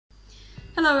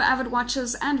Hello avid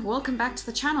watchers and welcome back to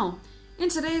the channel. In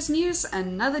today's news,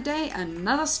 another day,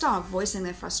 another star voicing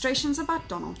their frustrations about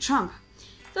Donald Trump.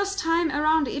 This time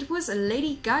around it was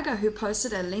Lady Gaga who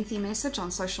posted a lengthy message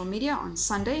on social media on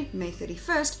Sunday, May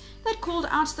 31st, that called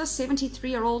out the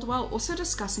 73-year-old while also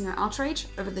discussing her outrage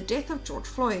over the death of George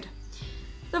Floyd.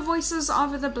 The voices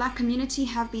of the black community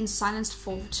have been silenced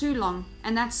for too long,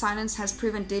 and that silence has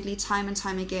proven deadly time and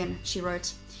time again, she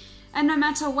wrote. And no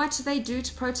matter what they do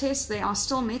to protest, they are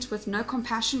still met with no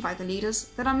compassion by the leaders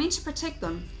that are meant to protect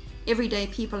them. Everyday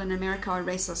people in America are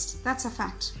racist. That's a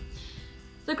fact.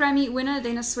 The Grammy winner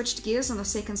then switched gears on the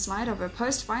second slide of her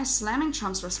post by slamming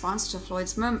Trump's response to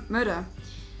Floyd's murder.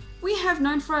 "We have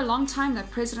known for a long time that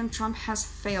President Trump has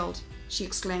failed," she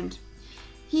exclaimed.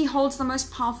 "He holds the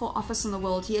most powerful office in the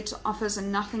world, yet offers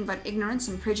nothing but ignorance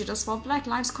and prejudice while black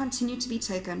lives continue to be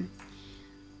taken."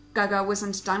 Gaga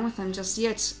wasn't done with him just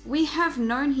yet. "We have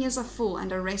known he is a fool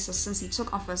and a racist since he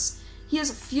took office. He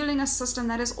is fueling a system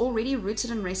that is already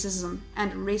rooted in racism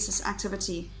and racist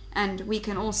activity, and we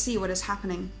can all see what is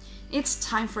happening. It's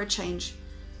time for a change."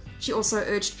 She also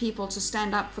urged people to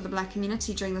stand up for the black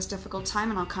community during this difficult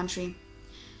time in our country.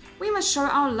 "We must show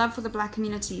our love for the black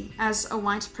community. As a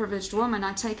white privileged woman,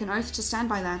 I take an oath to stand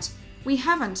by that. We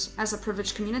haven't, as a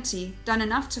privileged community, done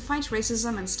enough to fight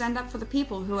racism and stand up for the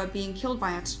people who are being killed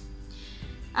by it."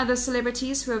 Other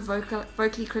celebrities who have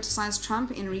vocally criticized Trump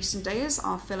in recent days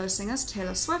are fellow singers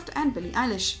Taylor Swift and Billie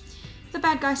Eilish. The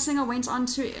bad guy singer went on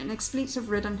to an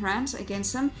expletive-ridden rant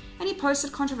against him, and he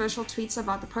posted controversial tweets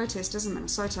about the protesters in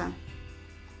Minnesota.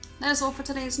 That is all for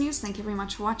today's news. Thank you very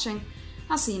much for watching.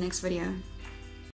 I'll see you next video.